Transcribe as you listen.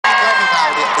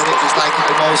like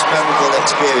the most memorable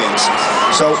experience.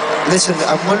 So listen,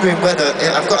 I'm wondering whether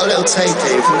I've got a little tape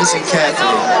here. If you listen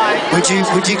carefully, would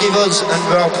you give us and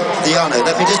Rob the honour?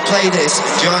 Let me just play this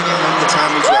and join in when the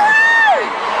time is right.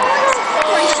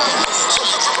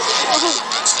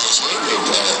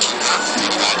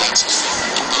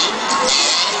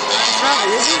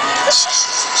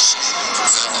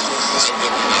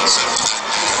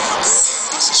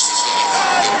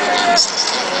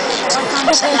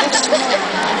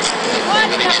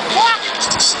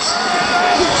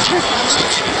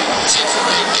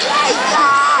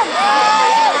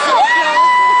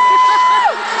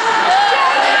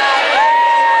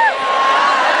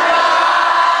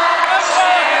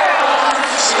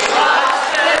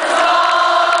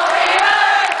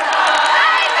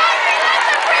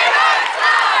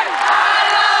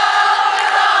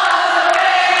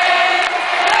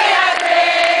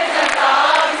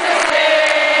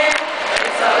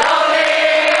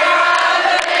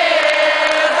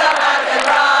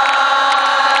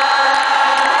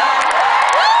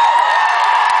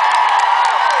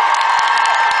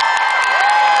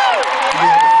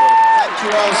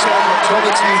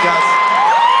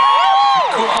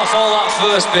 Cut off all that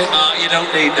first bit, Mark. You don't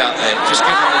need that bit. Just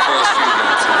give them the first few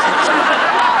minutes.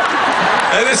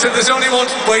 Listen, there's only one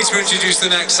way to introduce the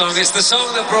next song. It's the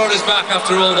song that brought us back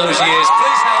after all those years.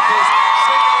 Please help us.